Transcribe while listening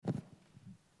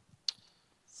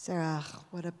Sarah,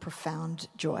 what a profound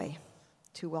joy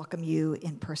to welcome you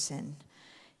in person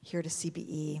here to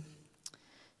CBE,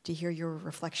 to hear your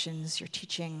reflections, your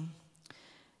teaching,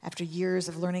 after years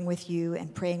of learning with you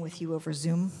and praying with you over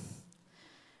Zoom.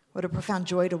 What a profound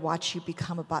joy to watch you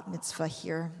become a bat mitzvah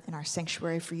here in our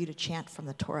sanctuary, for you to chant from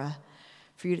the Torah,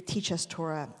 for you to teach us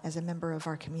Torah as a member of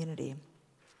our community.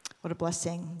 What a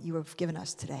blessing you have given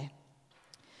us today.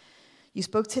 You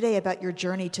spoke today about your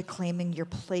journey to claiming your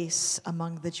place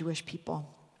among the Jewish people,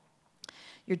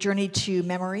 your journey to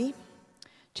memory,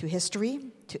 to history,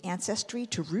 to ancestry,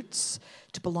 to roots,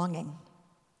 to belonging.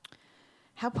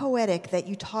 How poetic that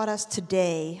you taught us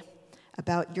today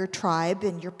about your tribe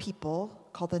and your people,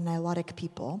 called the Nilotic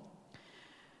people,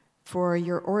 for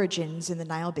your origins in the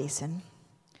Nile Basin,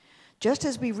 just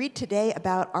as we read today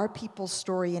about our people's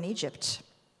story in Egypt,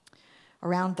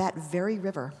 around that very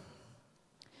river.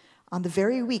 On the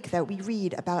very week that we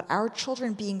read about our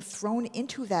children being thrown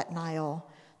into that Nile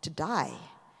to die,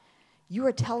 you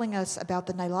are telling us about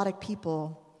the Nilotic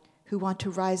people who want to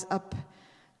rise up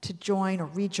to join or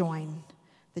rejoin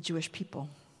the Jewish people.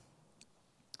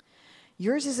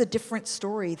 Yours is a different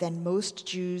story than most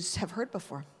Jews have heard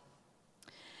before,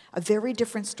 a very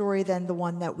different story than the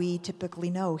one that we typically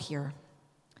know here.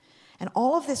 And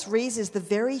all of this raises the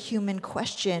very human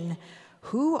question,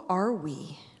 who are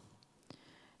we?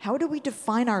 How do we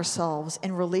define ourselves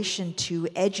in relation to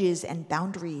edges and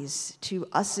boundaries, to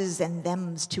us's and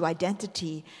them's, to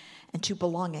identity and to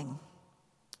belonging?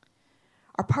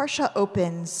 Our parsha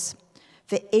opens,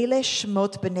 Ve'ele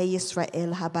shmot b'nei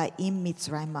Yisrael haba'im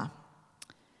mitzrayma.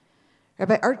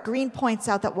 Rabbi Art Green points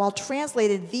out that while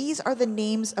translated, these are the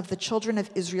names of the children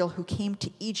of Israel who came to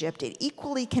Egypt, it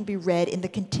equally can be read in the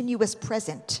continuous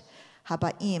present,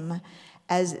 haba'im,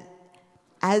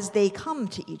 as they come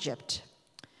to Egypt.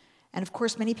 And of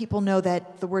course, many people know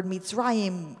that the word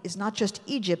Mitzrayim is not just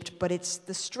Egypt, but it's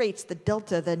the straits, the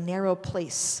delta, the narrow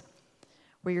place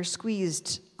where you're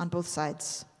squeezed on both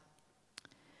sides.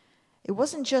 It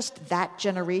wasn't just that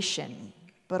generation,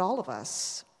 but all of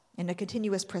us, in a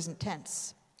continuous present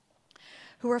tense,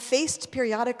 who are faced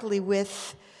periodically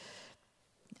with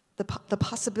the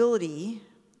possibility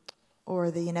or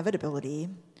the inevitability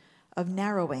of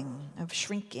narrowing, of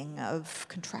shrinking, of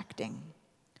contracting.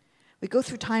 We go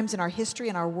through times in our history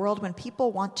and our world when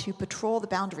people want to patrol the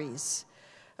boundaries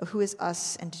of who is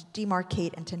us and to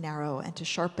demarcate and to narrow and to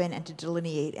sharpen and to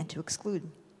delineate and to exclude.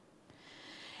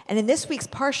 And in this week's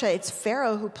Parsha, it's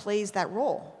Pharaoh who plays that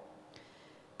role.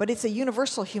 But it's a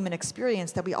universal human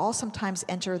experience that we all sometimes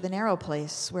enter the narrow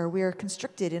place where we're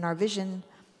constricted in our vision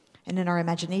and in our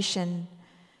imagination,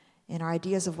 in our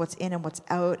ideas of what's in and what's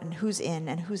out and who's in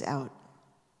and who's out.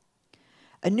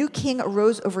 A new king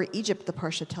arose over Egypt, the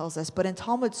Parsha tells us, but in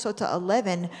Talmud Sota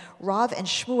 11, Rav and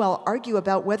Shmuel argue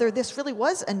about whether this really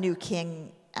was a new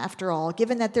king after all,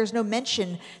 given that there's no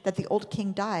mention that the old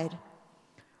king died,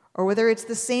 or whether it's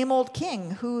the same old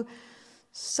king who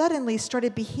suddenly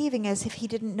started behaving as if he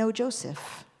didn't know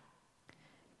Joseph.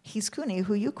 Hizkuni,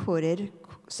 who you quoted,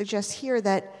 suggests here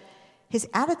that his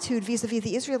attitude vis-a-vis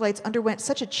the Israelites underwent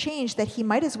such a change that he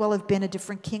might as well have been a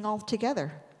different king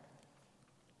altogether.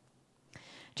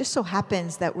 Just so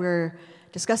happens that we're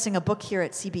discussing a book here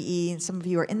at CBE, and some of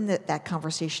you are in that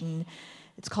conversation.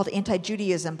 It's called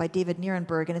Anti-Judaism by David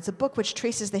Nirenberg, and it's a book which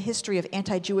traces the history of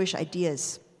anti-Jewish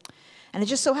ideas. And it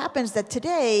just so happens that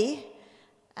today,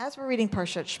 as we're reading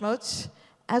Parshat Shmot,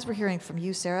 as we're hearing from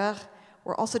you, Sarah,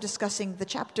 we're also discussing the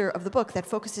chapter of the book that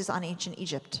focuses on ancient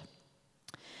Egypt.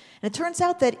 And it turns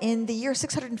out that in the year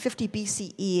 650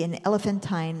 BCE in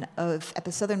Elephantine at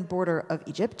the southern border of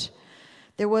Egypt,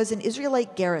 there was an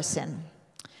Israelite garrison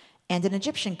and an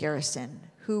Egyptian garrison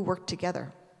who worked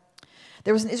together.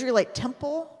 There was an Israelite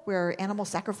temple where animal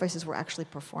sacrifices were actually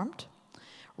performed,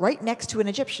 right next to an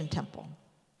Egyptian temple.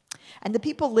 And the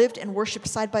people lived and worshipped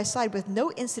side by side with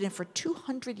no incident for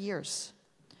 200 years.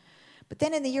 But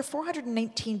then in the year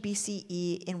 419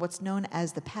 BCE, in what's known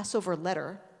as the Passover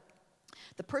letter,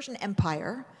 the Persian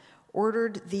Empire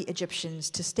ordered the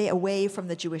Egyptians to stay away from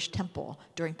the Jewish temple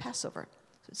during Passover.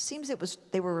 It seems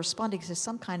they were responding to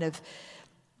some kind of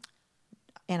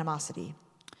animosity.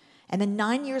 And then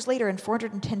 9 years later, in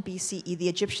 410 BCE, the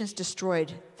Egyptians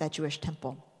destroyed that Jewish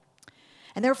temple.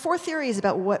 And there are 4 theories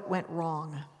about what went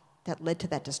wrong that led to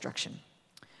that destruction.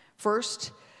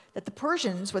 First, that the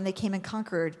Persians, when they came and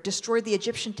conquered, destroyed the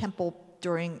Egyptian temple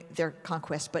during their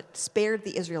conquest, but spared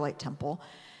the Israelite temple,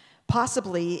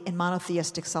 possibly in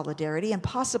monotheistic solidarity and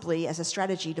possibly as a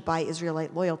strategy to buy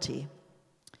Israelite loyalty.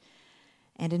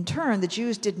 And in turn, the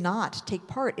Jews did not take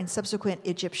part in subsequent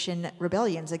Egyptian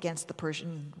rebellions against the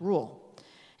Persian rule.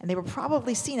 And they were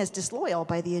probably seen as disloyal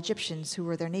by the Egyptians who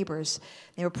were their neighbors.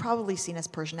 They were probably seen as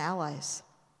Persian allies.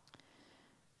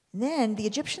 And then the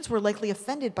Egyptians were likely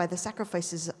offended by the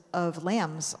sacrifices of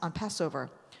lambs on Passover.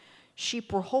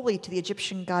 Sheep were holy to the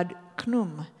Egyptian god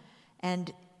Khnum,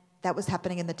 and that was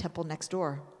happening in the temple next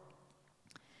door.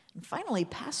 And finally,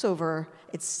 Passover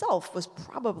itself was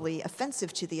probably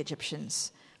offensive to the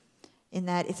Egyptians in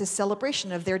that it's a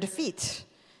celebration of their defeat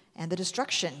and the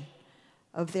destruction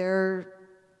of their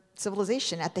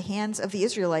civilization at the hands of the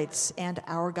Israelites and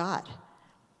our God,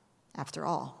 after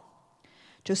all.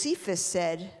 Josephus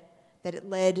said that it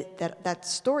led, that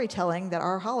storytelling, that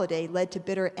our holiday led to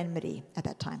bitter enmity at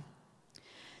that time.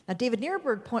 Now, David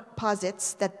Nirenberg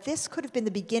posits that this could have been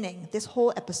the beginning, this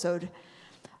whole episode,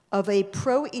 of a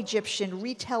pro-Egyptian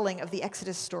retelling of the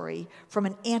Exodus story from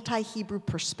an anti-Hebrew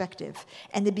perspective,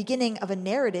 and the beginning of a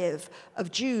narrative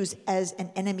of Jews as an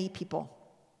enemy people.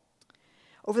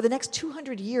 Over the next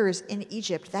 200 years in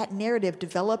Egypt, that narrative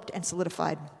developed and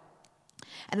solidified.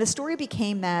 And the story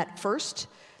became that, first,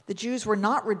 the Jews were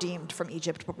not redeemed from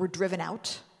Egypt, but were driven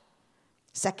out.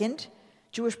 Second,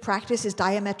 Jewish practice is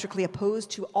diametrically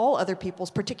opposed to all other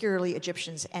peoples, particularly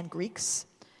Egyptians and Greeks,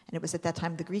 and it was at that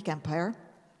time the Greek Empire.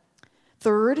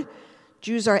 Third,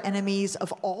 Jews are enemies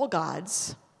of all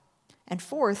gods. And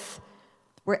fourth,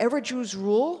 wherever Jews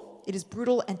rule, it is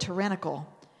brutal and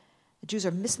tyrannical. The Jews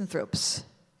are misanthropes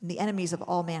and the enemies of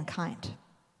all mankind.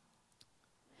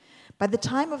 By the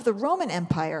time of the Roman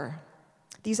Empire,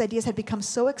 these ideas had become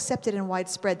so accepted and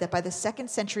widespread that by the 2nd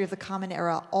century of the Common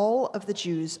Era, all of the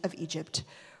Jews of Egypt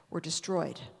were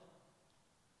destroyed.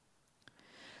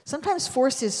 Sometimes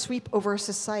forces sweep over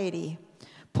society,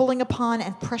 pulling upon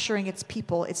and pressuring its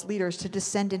people, its leaders, to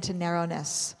descend into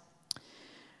narrowness.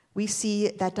 We see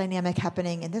that dynamic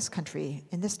happening in this country,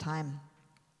 in this time,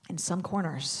 in some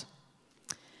corners.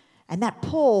 And that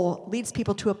pull leads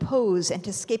people to oppose and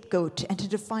to scapegoat and to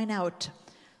define out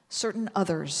certain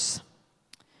others.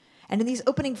 And in these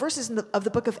opening verses of the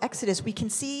book of Exodus, we can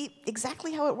see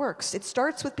exactly how it works. It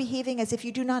starts with behaving as if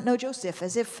you do not know Joseph,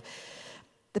 as if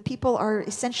the people are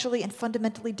essentially and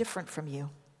fundamentally different from you,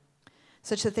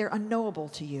 such that they're unknowable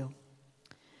to you.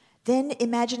 Then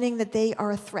imagining that they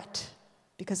are a threat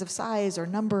because of size or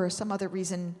number or some other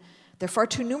reason. They're far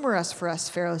too numerous for us,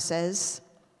 Pharaoh says,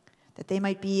 that they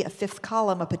might be a fifth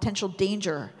column, a potential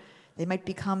danger. They might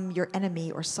become your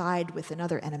enemy or side with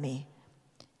another enemy.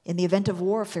 In the event of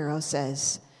war, Pharaoh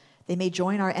says, they may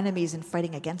join our enemies in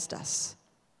fighting against us.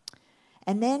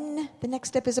 And then the next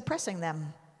step is oppressing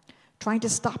them, trying to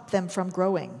stop them from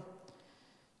growing,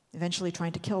 eventually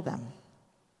trying to kill them.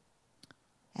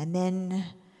 And then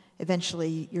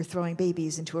eventually you're throwing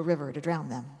babies into a river to drown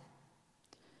them.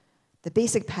 The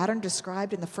basic pattern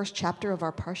described in the first chapter of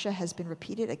our Parsha has been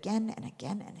repeated again and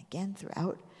again and again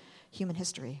throughout human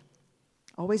history,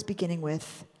 always beginning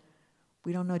with,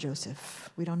 we don't know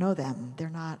Joseph. We don't know them. They're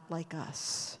not like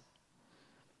us.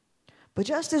 But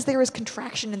just as there is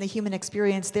contraction in the human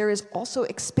experience, there is also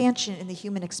expansion in the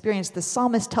human experience. The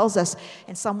psalmist tells us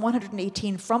in Psalm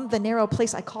 118, from the narrow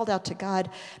place I called out to God,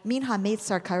 Min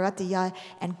ha-meitzar karati ya,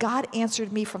 and God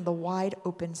answered me from the wide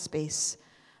open space.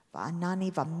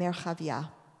 Va'anani va'merchavya.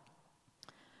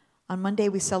 On Monday,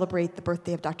 we celebrate the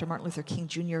birthday of Dr. Martin Luther King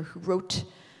Jr., who wrote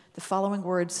the following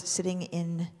words sitting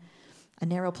in a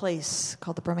narrow place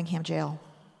called the Birmingham jail.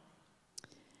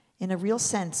 In a real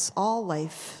sense, all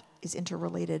life is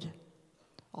interrelated.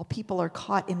 All people are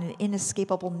caught in an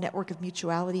inescapable network of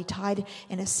mutuality, tied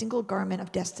in a single garment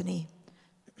of destiny.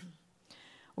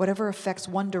 Whatever affects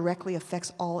one directly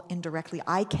affects all indirectly.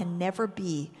 I can never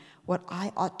be what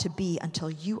I ought to be until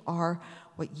you are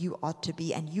what you ought to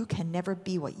be, and you can never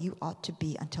be what you ought to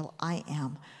be until I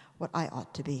am what I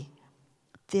ought to be.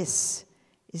 This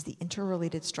is the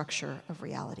interrelated structure of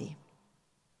reality.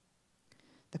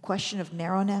 The question of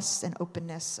narrowness and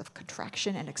openness, of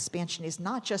contraction and expansion is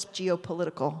not just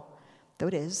geopolitical, though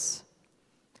it is.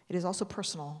 It is also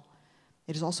personal.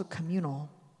 It is also communal.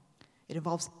 It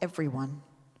involves everyone.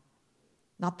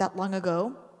 Not that long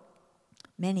ago,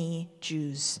 many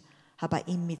Jews,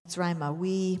 Habaim Mitzrayma,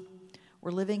 we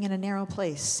were living in a narrow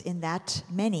place in that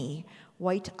many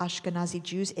white Ashkenazi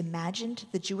Jews imagined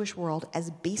the Jewish world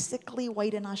as basically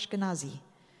white and Ashkenazi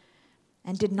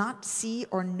and did not see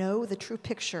or know the true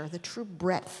picture, the true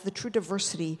breadth, the true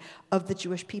diversity of the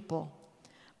Jewish people.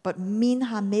 But min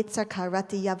ha-meitzar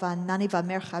karati ya va'anani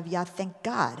va'merchavya, thank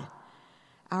God,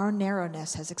 our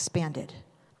narrowness has expanded.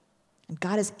 And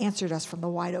God has answered us from the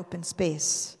wide open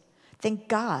space. Thank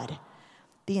God,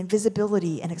 the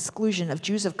invisibility and exclusion of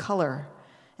Jews of color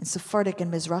and Sephardic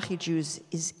and Mizrahi Jews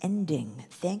is ending.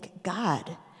 Thank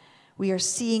God. We are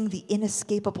seeing the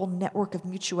inescapable network of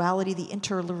mutuality, the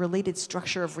interrelated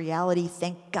structure of reality.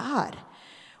 Thank God.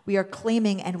 We are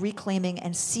claiming and reclaiming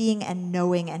and seeing and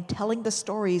knowing and telling the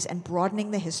stories and broadening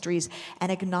the histories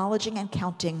and acknowledging and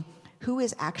counting who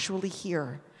is actually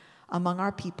here among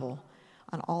our people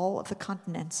on all of the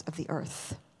continents of the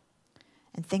earth.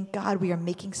 And thank God we are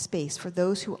making space for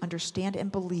those who understand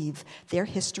and believe their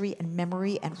history and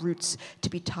memory and roots to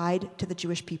be tied to the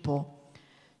Jewish people,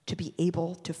 to be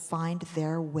able to find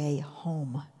their way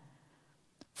home.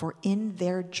 For in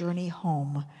their journey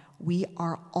home, we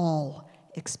are all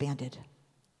expanded.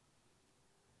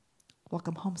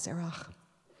 Welcome home, Serach.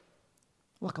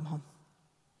 Welcome home.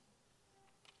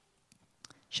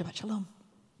 Shabbat Shalom.